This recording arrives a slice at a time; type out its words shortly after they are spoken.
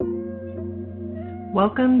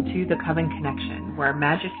Welcome to the Coven Connection, where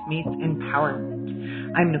magic meets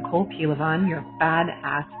empowerment. I'm Nicole Pilavon, your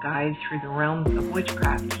badass guide through the realms of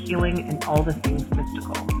witchcraft, healing, and all the things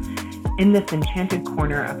mystical. In this enchanted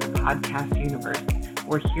corner of the podcast universe,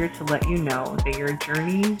 we're here to let you know that your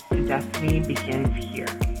journey to destiny begins here.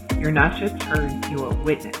 You're not just heard, you are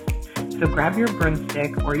witnessed. So grab your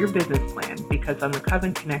broomstick or your business plan, because on the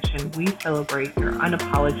Coven Connection, we celebrate your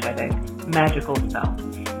unapologetic, magical self.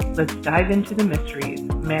 Let's dive into the mysteries,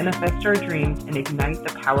 manifest our dreams, and ignite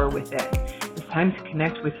the power within. It's time to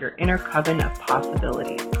connect with your inner coven of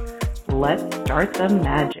possibilities. Let's start the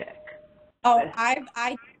magic. Oh, I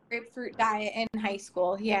did grapefruit diet in high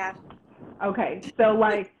school. Yeah. Okay, so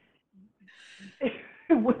like it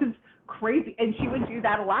was crazy, and she would do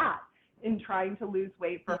that a lot in trying to lose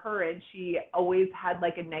weight for her, and she always had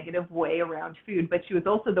like a negative way around food, but she was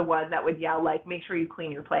also the one that would yell like, make sure you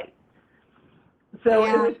clean your plate. So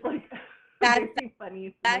yeah. It was like that's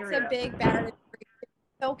funny scenario. That's a big barrier.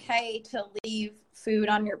 It's okay to leave food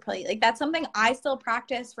on your plate. Like that's something I still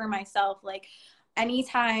practice for myself. Like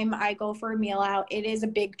anytime I go for a meal out, it is a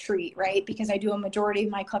big treat, right? Because I do a majority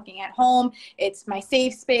of my cooking at home. It's my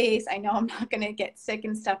safe space. I know I'm not going to get sick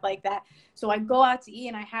and stuff like that. So I go out to eat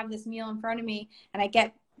and I have this meal in front of me and I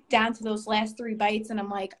get down to those last 3 bites and I'm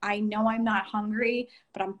like, I know I'm not hungry,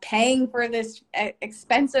 but I'm paying for this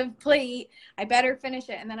expensive plate. I better finish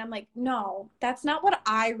it. And then I'm like, no, that's not what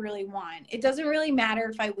I really want. It doesn't really matter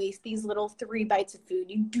if I waste these little 3 bites of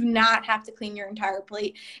food. You do not have to clean your entire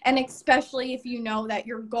plate. And especially if you know that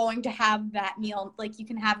you're going to have that meal, like you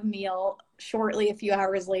can have a meal shortly a few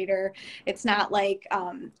hours later. It's not like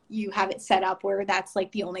you have it set up where that's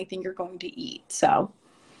like the only thing you're going to eat. So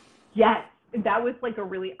yes. That was like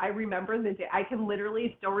I remember the day, I can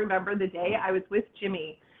literally still remember the day I was with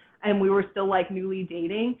Jimmy and we were still like newly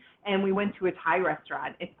dating and we went to a Thai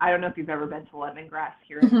restaurant. I don't know if you've ever been to Lemongrass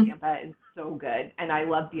here in Tampa. It's so good. And I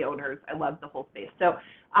love the owners. I love the whole space. So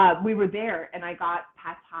we were there and I got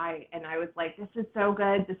pad Thai and I was like, this is so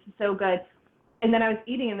good. This is so good. And then I was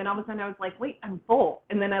eating and then all of a sudden I was like, wait, I'm full.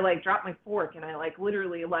 And then I like dropped my fork and I like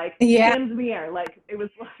literally like hands in the air. Like it was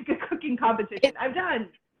like a cooking competition. I'm done.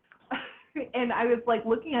 And I was like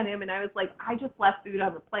looking at him and I was like, I just left food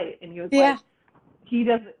on the plate. And he was like, he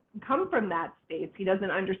doesn't come from that space. He doesn't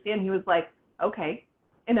understand. He was like, okay.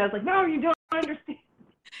 And I was like, no, you don't understand.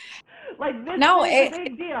 Like this is a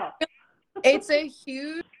big deal. It's a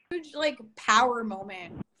huge like power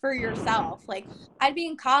moment for yourself. Like I'd be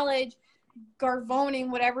in college garvoning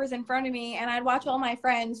whatever's in front of me and I'd watch all my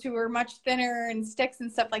friends who were much thinner and sticks and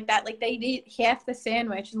stuff like that. Like they'd eat half the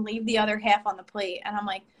sandwich and leave the other half on the plate. And I'm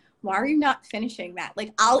like, why are you not finishing that?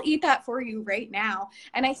 Like, I'll eat that for you right now.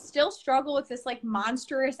 And I still struggle with this like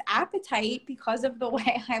monstrous appetite because of the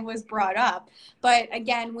way I was brought up. But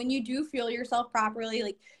again, when you do fuel yourself properly,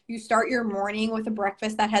 like you start your morning with a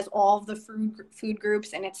breakfast that has all of the food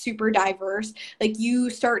groups and it's super diverse. Like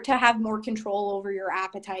you start to have more control over your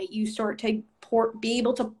appetite. You start to be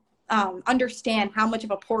able to understand how much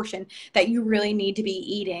of a portion that you really need to be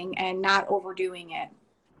eating and not overdoing it.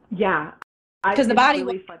 Yeah. Because the body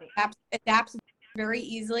really adapts very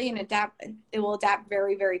easily and it will adapt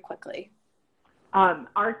very, very quickly.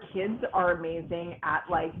 Our kids are amazing at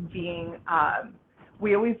like being,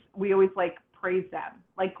 we always like praise them,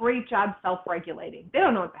 like great job self-regulating. They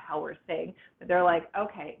don't know what the hell we're saying, but they're like,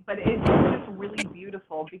 okay. But it's just really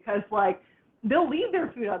beautiful because like they'll leave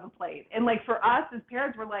their food on the plate. And like for us as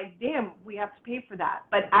parents, we're like, damn, we have to pay for that.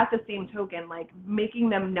 But at the same token, like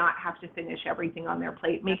making them not have to finish everything on their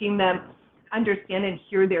plate, making them understand and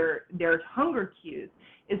hear their hunger cues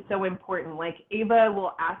is so important. Like Ava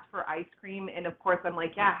will ask for ice cream and of course I'm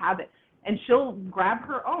like, yeah, have it. And she'll grab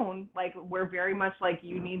her own. Like we're very much like,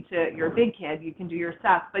 you're a big kid, you can do your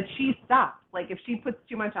stuff. But she stops. Like if she puts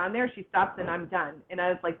too much on there, she stops and I'm done. And I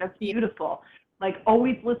was like, that's beautiful. Like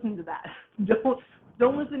always listen to that.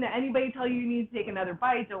 Don't listen to anybody tell you need to take another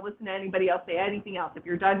bite. Don't listen to anybody else say anything else. If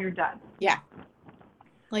you're done, you're done. Yeah.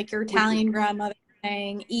 Like your Italian grandmother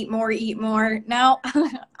saying, eat more. No,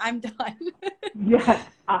 I'm done. Yes,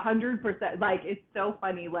 100%. Like, it's so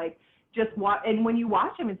funny. Like, just watch, and when you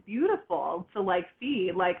watch them, it's beautiful to like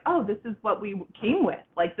see, like, oh, this is what we came with.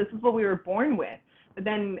 Like, this is what we were born with. But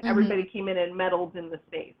then everybody came in and meddled in the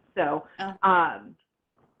space. So,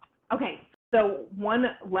 okay. So one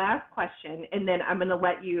last question, and then I'm going to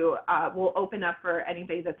let you, we'll open up for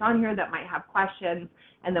anybody that's on here that might have questions,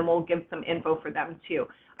 and then we'll give some info for them too.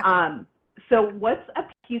 So what's a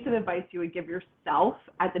piece of advice you would give yourself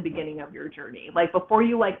at the beginning of your journey, like before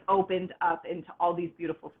you like opened up into all these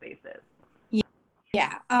beautiful spaces?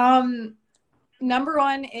 Yeah. Number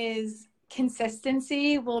one is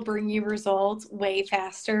consistency will bring you results way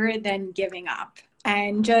faster than giving up,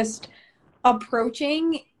 and just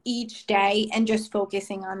approaching each day and just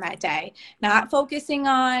focusing on that day, not focusing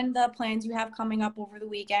on the plans you have coming up over the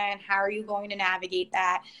weekend. How are you going to navigate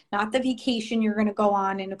that? Not the vacation you're going to go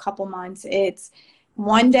on in a couple months. It's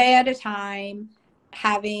one day at a time,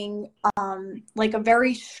 having like a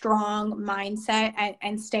very strong mindset,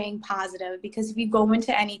 and staying positive, because if you go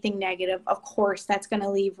into anything negative, of course that's going to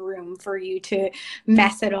leave room for you to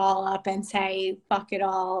mess it all up and say fuck it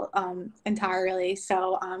all entirely.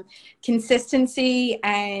 So consistency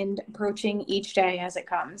and approaching each day as it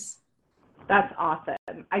comes. That's awesome.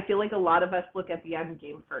 I feel like a lot of us look at the end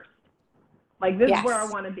game first. Like, this is where I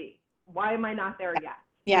want to be. Why am I not there yet?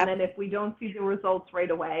 Yeah. And then if we don't see the results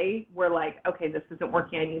right away, we're like, okay, this isn't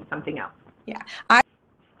working. I need something else. Yeah. I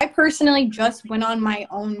personally just went on my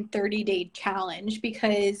own 30-day challenge,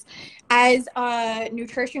 because as a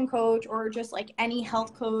nutrition coach, or just like any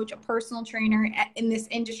health coach, a personal trainer in this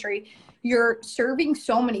industry, you're serving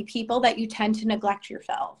so many people that you tend to neglect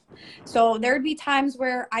yourself. So there'd be times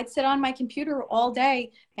where I'd sit on my computer all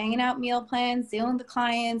day, hanging out meal plans, dealing with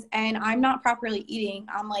clients, and I'm not properly eating.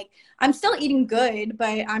 I'm still eating good,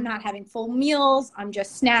 but I'm not having full meals. I'm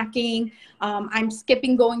just snacking. I'm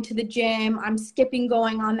skipping going to the gym. I'm skipping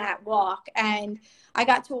going on that walk. And I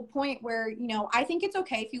got to a point where, I think it's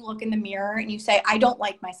okay if you look in the mirror and you say, I don't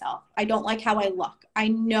like myself. I don't like how I look. I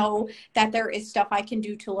know that there is stuff I can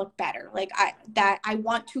do to look better. I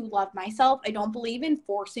want to love myself. I don't believe in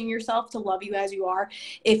forcing yourself to love you as you are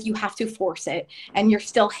if you have to force it and you're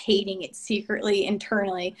still hating it secretly,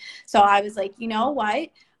 internally. So I was like, you know what?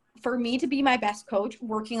 For me to be my best coach,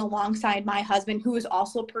 working alongside my husband, who is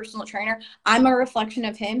also a personal trainer, I'm a reflection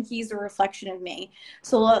of him. He's a reflection of me.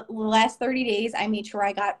 So the last 30 days, I made sure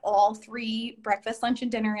I got all 3 breakfast, lunch,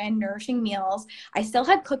 and dinner in, nourishing meals. I still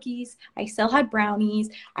had cookies. I still had brownies.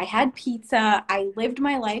 I had pizza. I lived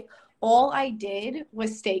my life. All I did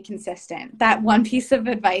was stay consistent. That one piece of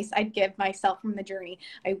advice I'd give myself from the journey.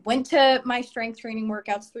 I went to my strength training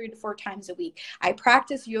workouts 3 to 4 times a week. I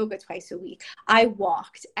practiced yoga twice a week. I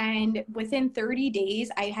walked. And within 30 days,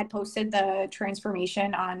 I had posted the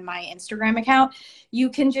transformation on my Instagram account. You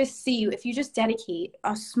can just see, if you just dedicate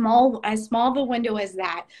as small of a window as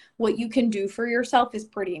that, what you can do for yourself is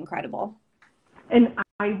pretty incredible. And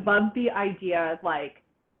I love the idea,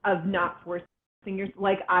 of not forcing.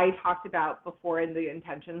 Like I talked about before in the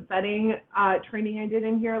intention setting training I did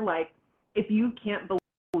in here, if you can't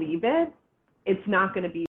believe it, it's not going to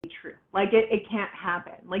be true. It can't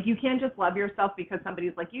happen. You can't just love yourself because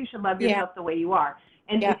somebody's like, you should love yourself the way you are.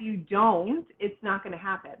 And if you don't, it's not going to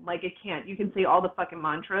happen. It can't. You can say all the fucking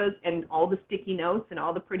mantras and all the sticky notes and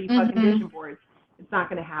all the pretty fucking vision boards. It's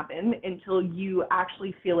not going to happen until you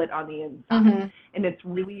actually feel it on the inside. And it's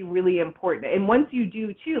really, really important. And once you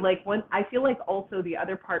do too, I feel like also the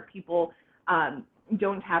other part people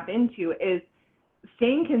don't tap into is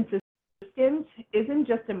staying consistent isn't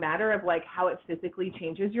just a matter of how it physically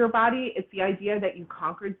changes your body. It's the idea that you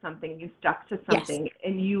conquered something, you stuck to something,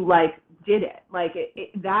 and you did it.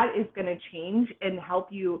 That is going to change and help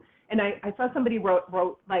you. And I saw somebody wrote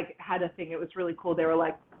had a thing. It was really cool. They were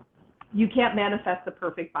like, you can't manifest the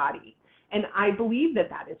perfect body. And I believe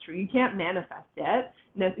that is true. You can't manifest it.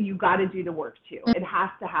 You got to do the work too. It has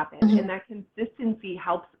to happen. And that consistency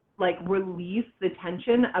helps release the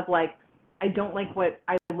tension of I don't like what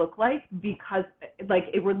I look like, because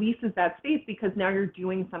it releases that space because now you're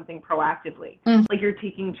doing something proactively. You're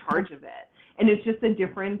taking charge of it. And it's just a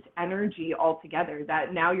different energy altogether,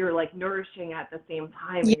 that now you're nourishing at the same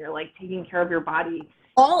time, and you're taking care of your body.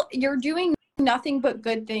 You're doing nothing but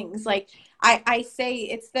good things. I say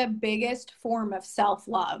it's the biggest form of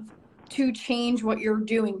self-love, to change what you're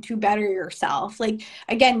doing to better yourself.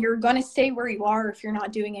 Again, you're going to stay where you are if you're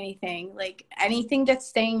not doing anything. Anything that's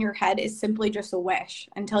staying in your head is simply just a wish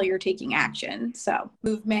until you're taking action. So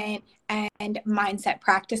movement and mindset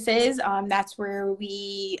practices, that's where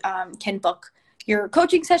we can book your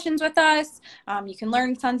coaching sessions with us. You can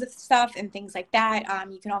learn tons of stuff and things like that.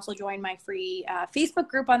 You can also join my free Facebook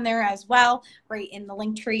group on there as well, right in the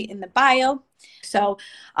link tree in the bio. So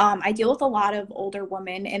I deal with a lot of older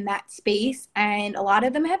women in that space, and a lot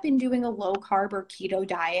of them have been doing a low carb or keto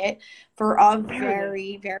diet for a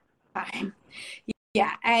very, very long time.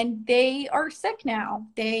 Yeah, and they are sick now.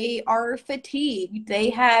 They are fatigued. They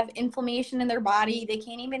have inflammation in their body. They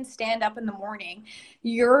can't even stand up in the morning.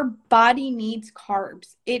 Your body needs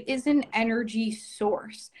carbs. It is an energy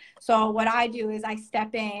source. So what I do is I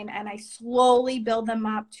step in and I slowly build them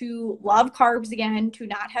up to love carbs again, to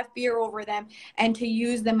not have fear over them, and to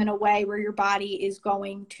use them in a way where your body is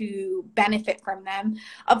going to benefit from them.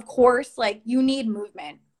 Of course, like, you need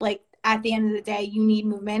movement. Like, at the end of the day, you need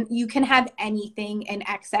movement. You can have anything in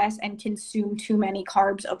excess and consume too many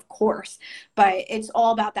carbs, of course, but it's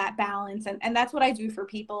all about that balance. And that's what I do for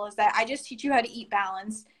people, is that I just teach you how to eat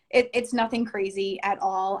balanced. It's nothing crazy at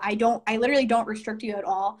all. I literally don't restrict you at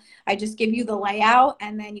all. I just give you the layout,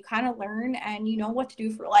 and then you kind of learn and you know what to do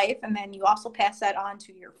for life. And then you also pass that on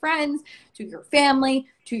to your friends, to your family,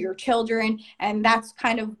 to your children. And that's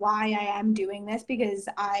kind of why I am doing this, because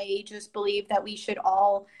I just believe that we should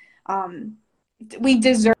all, we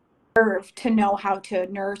deserve to know how to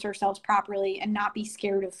nourish ourselves properly and not be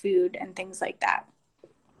scared of food and things like that.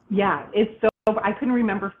 Yeah, it's so, I couldn't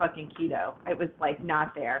remember fucking keto. It was like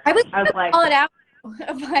not there. I was I was gonna like, call it out,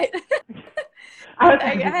 but I was,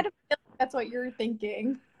 I had a feeling that's what you're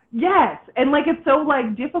thinking. yes, and like it's so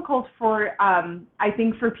like difficult for I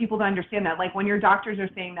think for people to understand that, like when your doctors are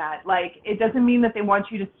saying that, like it doesn't mean that they want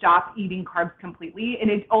you to stop eating carbs completely,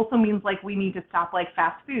 and it also means like we need to stop like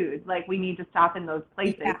fast food, like we need to stop in those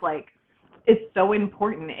places. Yeah. Like it's so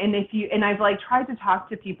important. And if you, and I've like tried to talk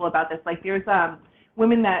to people about this, like there's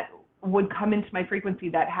women that would come into my frequency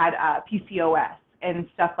that had PCOS and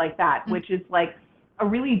stuff like that, which is like a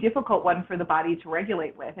really difficult one for the body to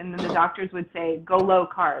regulate with. And then the doctors would say, go low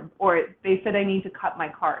carb, or they said I need to cut my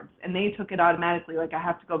carbs. And they took it automatically, like I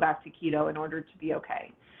have to go back to keto in order to be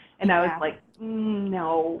okay. And I was like,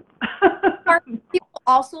 no. People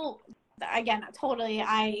also, again, totally,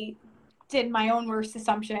 I did my own worst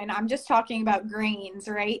assumption. I'm just talking about grains,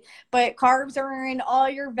 right? But carbs are in all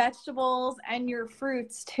your vegetables and your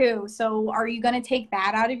fruits too. So are you going to take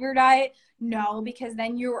that out of your diet? No, because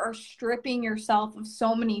then you are stripping yourself of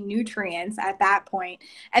so many nutrients at that point.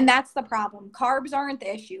 And that's the problem. Carbs aren't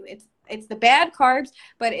the issue. It's the bad carbs,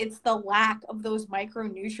 but it's the lack of those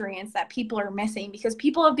micronutrients that people are missing, because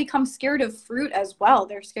people have become scared of fruit as well.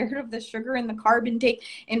 They're scared of the sugar and the carb intake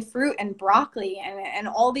in fruit and broccoli and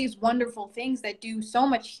all these wonderful things that do so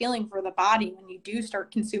much healing for the body when you do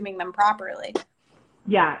start consuming them properly.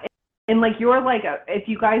 Yeah. And like you're like, if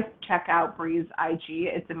you guys check out Bree's IG,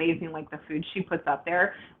 it's amazing, like the food she puts up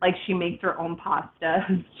there. Like she makes her own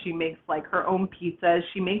pastas, she makes like her own pizzas,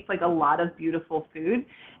 she makes like a lot of beautiful food.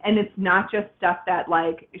 And it's not just stuff that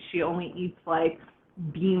like she only eats like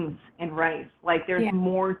beans and rice. Like there's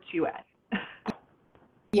more to it.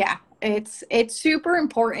 Yeah, it's super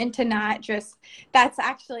important to not just, that's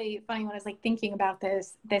actually funny when I was like thinking about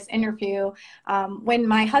this interview. When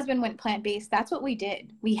my husband went plant-based, that's what we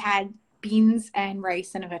did. We had beans and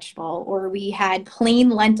rice and a vegetable, or we had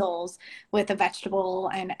plain lentils with a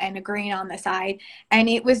vegetable and a grain on the side. And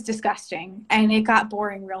it was disgusting and it got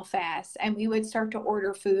boring real fast. And we would start to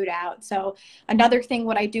order food out. So another thing,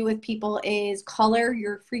 what I do with people is color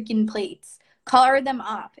your freaking plates. Color them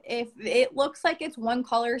up. If it looks like it's one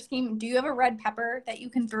color scheme, do you have a red pepper that you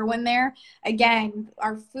can throw in there? Again,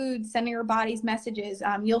 our food sending our bodies messages.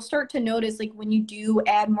 You'll start to notice, like when you do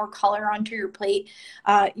add more color onto your plate,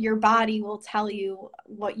 your body will tell you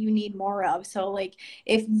what you need more of. So like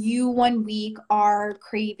if you one week are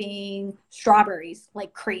craving strawberries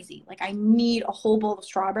like crazy, like I need a whole bowl of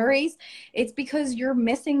strawberries, it's because you're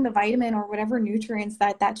missing the vitamin or whatever nutrients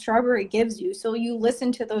that strawberry gives you. So you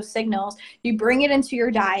listen to those signals, you bring it into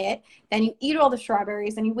your diet, then you eat all the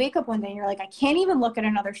strawberries, and you wake up one day and you're like, I can't even look at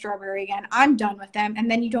another strawberry again. I'm done with them.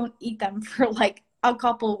 And then you don't eat them for like a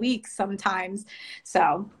couple weeks sometimes.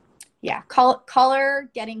 So yeah, color,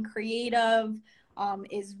 getting creative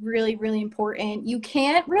is really, really important. You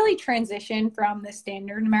can't really transition from the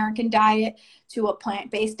standard American diet to a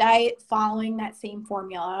plant-based diet following that same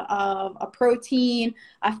formula of a protein,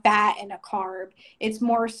 a fat, and a carb. It's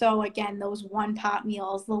more so, again, those one-pot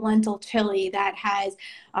meals, the lentil chili that has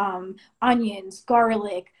onions,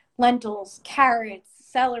 garlic, lentils, carrots,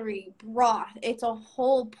 celery, broth. It's a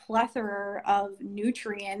whole plethora of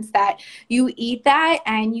nutrients that you eat that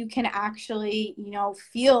and you can actually,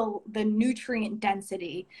 feel the nutrient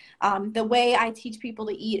density. The way I teach people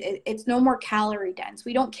to eat, it's no more calorie dense.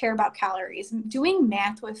 We don't care about calories. Doing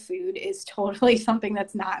math with food is totally something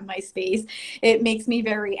that's not in my space. It makes me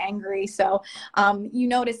very angry. So you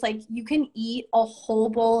notice like you can eat a whole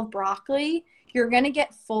bowl of broccoli. you're going to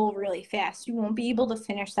get full really fast. You won't be able to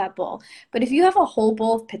finish that bowl. But if you have a whole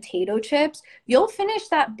bowl of potato chips, you'll finish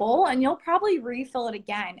that bowl and you'll probably refill it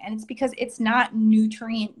again. And it's because it's not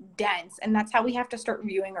nutrient dense. And that's how we have to start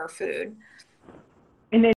viewing our food.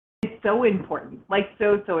 And it's so important, like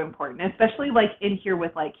so important, especially like in here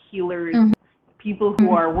with like healers, people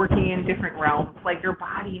who are working in different realms. Like your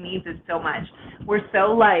body needs it so much. We're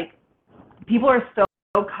so like, people are so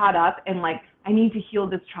caught up in like, I need to heal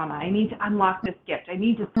this trauma. I need to unlock this gift. I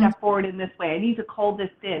need to step forward in this way. I need to call this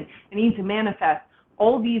in. I need to manifest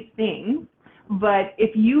all these things. But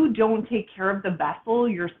if you don't take care of the vessel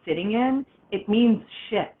you're sitting in, it means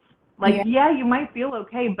shit. Like, yeah, you might feel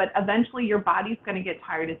okay, but eventually your body's going to get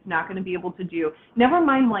tired. It's not going to be able to do, never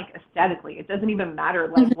mind like aesthetically. It doesn't even matter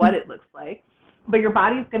like what it looks like. But your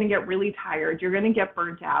body's going to get really tired. You're going to get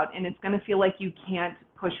burnt out, and it's going to feel like you can't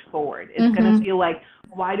push forward. It's going to feel like,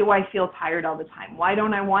 why do I feel tired all the time? Why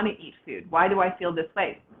don't I want to eat food? Why do I feel this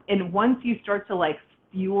way? And once you start to like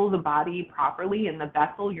fuel the body properly in the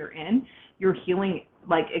vessel you're in, your healing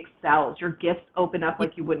like excels. Your gifts open up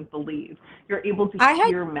like you wouldn't believe. You're able to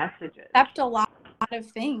hear messages. Accept a lot of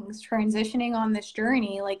things transitioning on this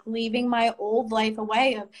journey, like leaving my old life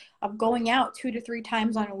away of going out 2 to 3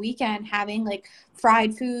 times on a weekend, having like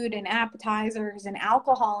fried food and appetizers and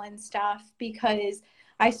alcohol and stuff, because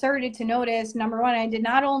I started to notice, number one, I did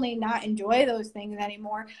not only not enjoy those things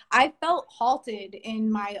anymore, I felt halted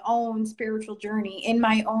in my own spiritual journey, in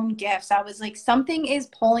my own gifts. I was like, something is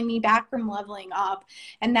pulling me back from leveling up.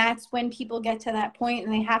 And that's when people get to that point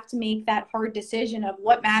and they have to make that hard decision of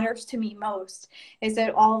what matters to me most. Is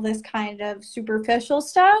it all this kind of superficial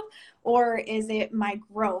stuff? Or is it my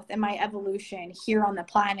growth and my evolution here on the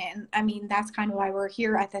planet? And I mean, that's kind of why we're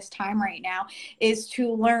here at this time right now, is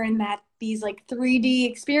to learn that these like 3D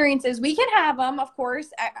experiences, we can have them, of course.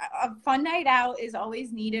 A fun night out is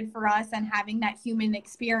always needed for us and having that human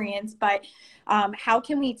experience. But how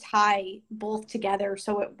can we tie both together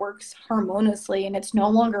so it works harmoniously and it's no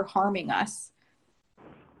longer harming us?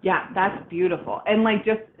 Yeah, that's beautiful. And like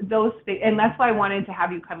just those things, and that's why I wanted to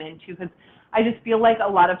have you come in too, because I just feel like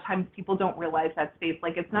a lot of times people don't realize that space.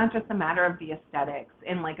 Like it's not just a matter of the aesthetics.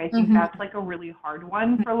 And like, I think that's like a really hard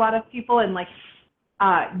one for a lot of people. And like,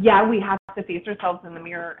 yeah, we have to face ourselves in the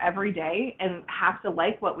mirror every day and have to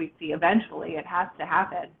like what we see eventually. It has to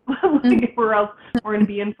happen. Like, or else we're going to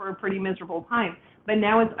be in for a pretty miserable time. But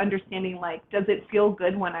now it's understanding, like, does it feel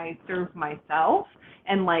good when I serve myself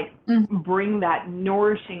and like bring that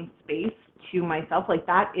nourishing space to myself? Like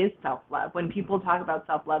that is self-love. When people talk about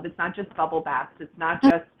self-love, it's not just bubble baths. It's not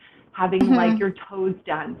just having like your toes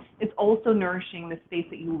done. It's also nourishing the space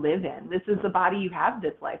that you live in. This is the body you have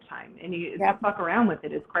this lifetime, and you fuck around with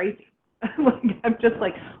it. It's crazy. Like, I'm just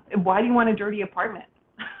like, why do you want a dirty apartment?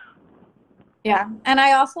 Yeah. And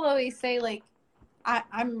I also always say, like,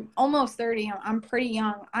 I'm almost 30. I'm pretty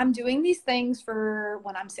young. I'm doing these things for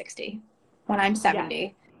when I'm 60, when I'm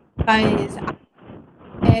 70, because I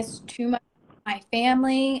miss too much of my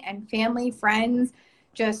family, and family friends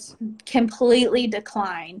just completely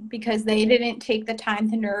decline because they didn't take the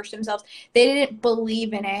time to nourish themselves. They didn't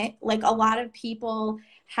believe in it. Like a lot of people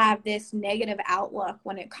have this negative outlook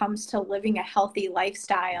when it comes to living a healthy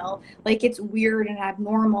lifestyle. Like it's weird and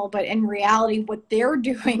abnormal, but in reality, what they're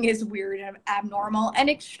doing is weird and abnormal and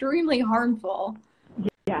extremely harmful.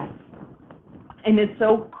 Yes. And it's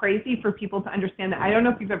so crazy for people to understand that. I don't know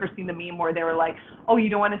if you've ever seen the meme where they were like, oh, you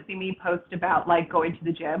don't want to see me post about like going to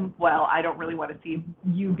the gym? Well, I don't really want to see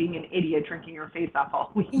you being an idiot drinking your face off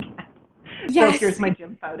all weekend. Yes. So here's my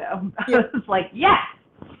gym photo. Yeah. It's like, yes,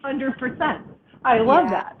 100%. I love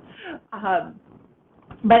that.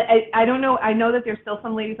 But I don't know. I know that there's still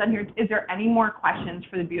some ladies on here. Is there any more questions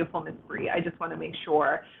for the beautiful Miss Bree? I just want to make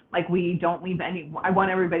sure like we don't leave any. I want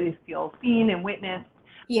everybody to feel seen and witnessed.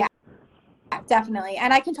 Yeah. Definitely.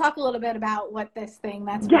 And I can talk a little bit about what this thing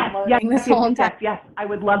that's been loading this whole entire. Yes, I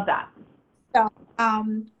would love that. So,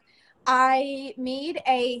 I made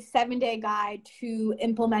a 7-day guide to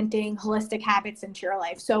implementing holistic habits into your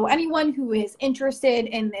life. So anyone who is interested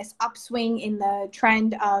in this upswing in the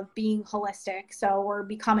trend of being holistic, or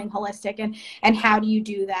becoming holistic, and how do you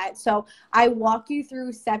do that? So I walk you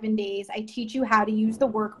through 7 days. I teach you how to use the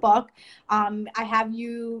workbook. I have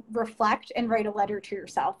you reflect and write a letter to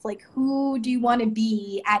yourself. Like, who do you want to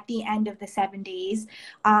be at the end of the 7 days?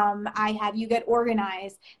 I have you get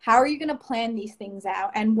organized. How are you going to plan these things out?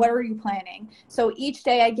 And what are you planning? So each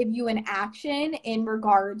day I give you an action in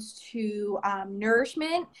regards to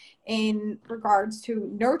nourishment, in regards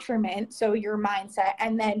to nurturement, so your mindset,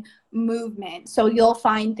 and then movement. So you'll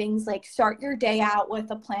find things like start your day out with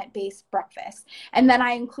a plant-based breakfast. And then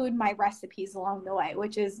I include my recipes along the way,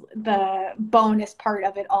 which is the bonus part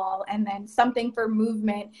of it all. And then something for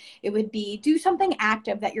movement, it would be do something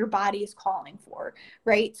active that your body is calling for,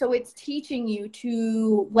 right? So it's teaching you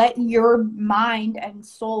to let your mind and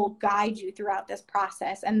soul guide you throughout this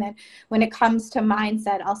process. And then when it comes to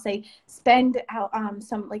mindset, I'll say spend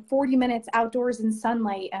some like 40 minutes outdoors in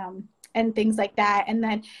sunlight, and things like that. And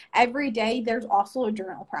then every day there's also a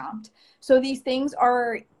journal prompt. So these things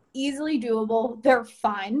are easily doable. They're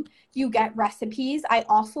fun. You get recipes. I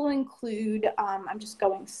also include, I'm just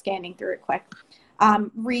scanning through it quick,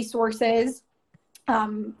 resources,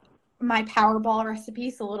 my Powerball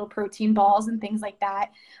recipes, so little protein balls and things like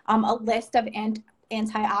that, a list of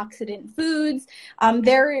antioxidant foods.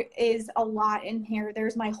 There is a lot in here.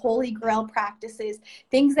 There's my holy grail practices,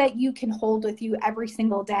 things that you can hold with you every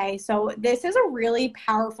single day. So this is a really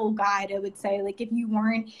powerful guide, I would say. Like if you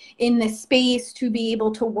weren't in this space to be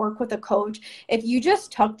able to work with a coach, if you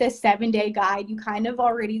just took this 7-day guide, you kind of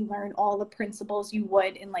already learned all the principles you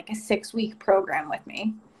would in like a 6-week program with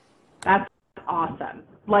me. That's awesome.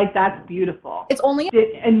 Like that's beautiful. It's only,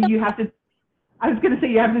 and you have to, I was going to say,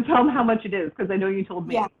 you have to tell them how much it is, because I know you told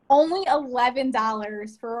me. Yeah, only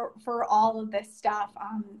 $11 for all of this stuff.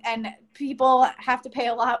 And people have to pay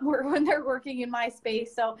a lot more when they're working in my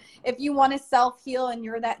space. So if you want to self-heal and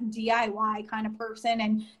you're that DIY kind of person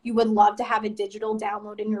and you would love to have a digital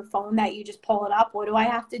download in your phone that you just pull it up, what do I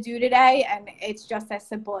have to do today? And it's just as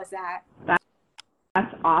simple as that.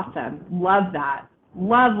 That's awesome. Love that.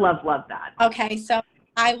 Love, love, love that. Okay, so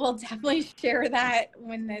I will definitely share that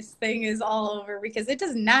when this thing is all over, because it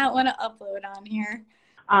does not want to upload on here.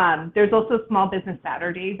 There's also Small Business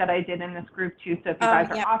Saturday that I did in this group too. So if you guys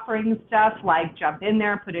are offering stuff, like jump in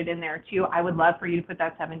there, put it in there too. I would love for you to put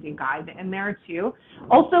that 7-day guide in there too.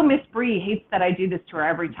 Also, Miss Bree hates that I do this to her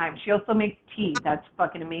every time. She also makes tea. That's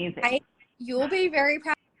fucking amazing. You'll be very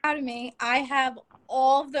proud of me. I have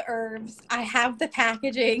all of the herbs. I have the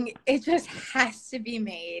packaging. It just has to be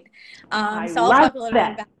made. So I'll talk a little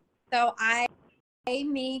bit about it. So I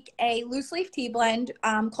make a loose leaf tea blend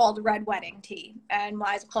called Red Wedding tea. And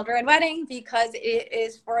why is it called Red Wedding? Because it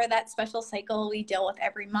is for that special cycle we deal with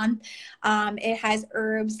every month. It has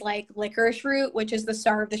herbs like licorice root, which is the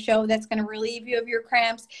star of the show that's going to relieve you of your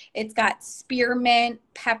cramps. It's got spearmint,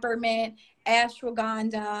 peppermint,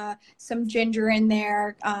 ashwagandha, some ginger in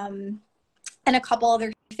there, and a couple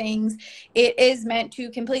other things. It is meant to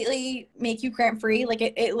completely make you cramp free. Like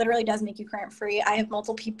it literally does make you cramp free. I have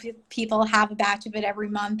multiple people have a batch of it every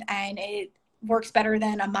month, and it works better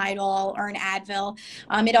than a Midol or an Advil.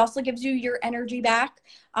 It also gives you your energy back.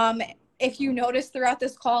 If you notice throughout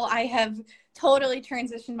this call, I have totally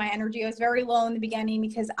transitioned my energy. I was very low in the beginning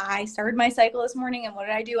because I started my cycle this morning, and what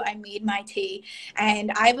did I do? I made my tea,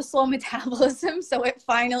 and I have a slow metabolism, so it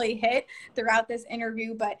finally hit throughout this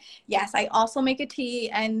interview. But yes, I also make a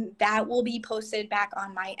tea, and that will be posted back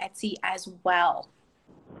on my Etsy as well.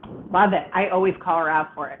 Love it. I always call her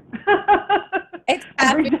out for it. It's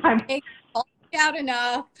every time. Out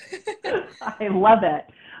enough. I love it.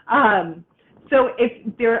 So if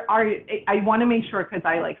there are, I want to make sure, because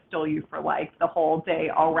I like stole you for like the whole day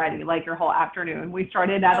already, like your whole afternoon. We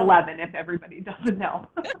started at 11, if everybody doesn't know.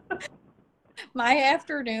 My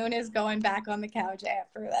afternoon is going back on the couch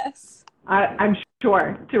after this. I'm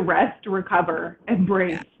sure, to rest, to recover, and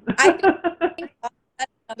brace. Yeah. I think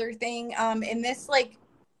that's another thing. In this like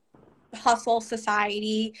hustle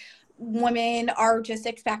society, women are just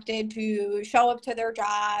expected to show up to their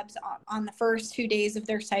jobs on the first 2 days of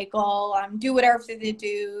their cycle, do whatever they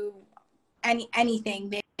do,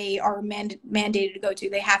 anything they are mandated to go to,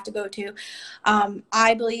 they have to go to.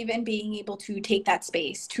 I believe in being able to take that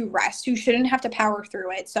space to rest. You shouldn't have to power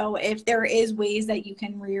through it. So if there is ways that you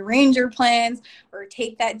can rearrange your plans or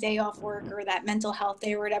take that day off work or that mental health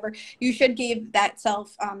day or whatever, you should give that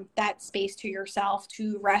that space to yourself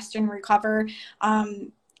to rest and recover.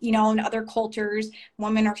 You know, in other cultures,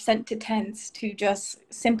 women are sent to tents to just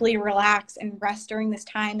simply relax and rest during this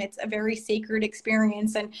time. It's a very sacred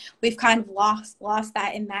experience, and we've kind of lost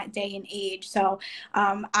that in that day and age. So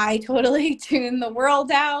I totally tune the world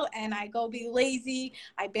out, and I go be lazy.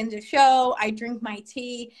 I binge a show. I drink my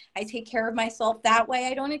tea. I take care of myself that way.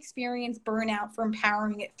 I don't experience burnout from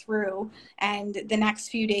powering it through, and the next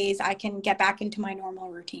few days I can get back into my normal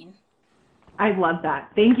routine. I love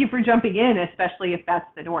that. Thank you for jumping in, especially if that's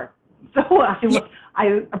the north. So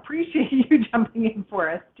I appreciate you jumping in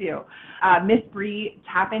for us too. Miss Bree,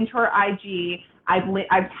 tap into her IG.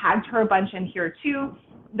 I've tagged her a bunch in here too.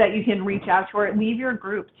 that you can reach out to, or leave your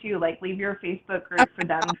group too, like leave your Facebook group for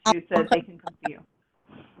them too, so that they can come see you.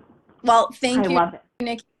 Well, thank you, love it.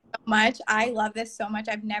 Nikki, so much. I love this so much.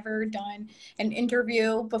 I've never done an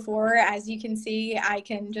interview before. As you can see, I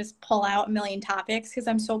can just pull out a million topics because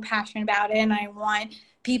I'm so passionate about it, and I want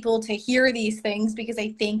people to hear these things because I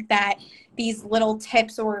think that these little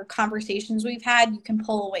tips or conversations we've had, you can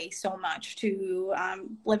pull away so much to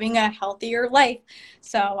living a healthier life.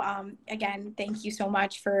 So again, thank you so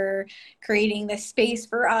much for creating this space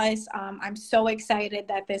for us. I'm so excited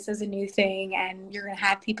that this is a new thing and you're going to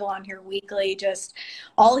have people on here weekly, just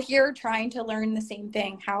all here trying to learn the same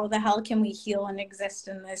thing. How the hell can we heal and exist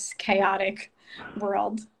in this chaotic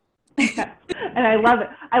world? And I love it.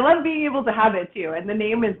 I love being able to have it too. And the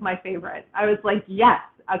name is my favorite. I was like, yes,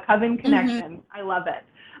 a Coven Connection. Mm-hmm. I love it.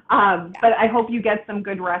 But I hope you get some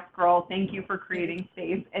good rest, girl. Thank you for creating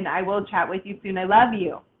space. And I will chat with you soon. I love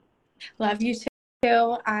you. Love you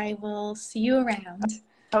too. I will see you around.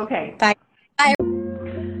 Okay. Bye. Bye.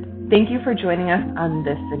 Thank you for joining us on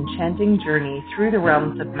this enchanting journey through the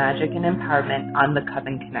realms of magic and empowerment on the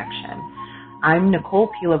Coven Connection. I'm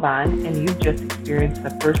Nicole Pilavon, and you've just experienced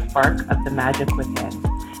the first spark of the magic within.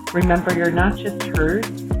 Remember, you're not just heard,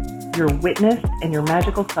 you're witnessed, and your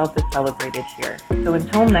magical self is celebrated here. So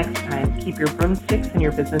until next time, keep your broomsticks and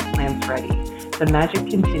your business plans ready. The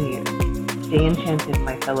magic continues. Stay enchanted,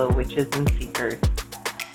 my fellow witches and seekers.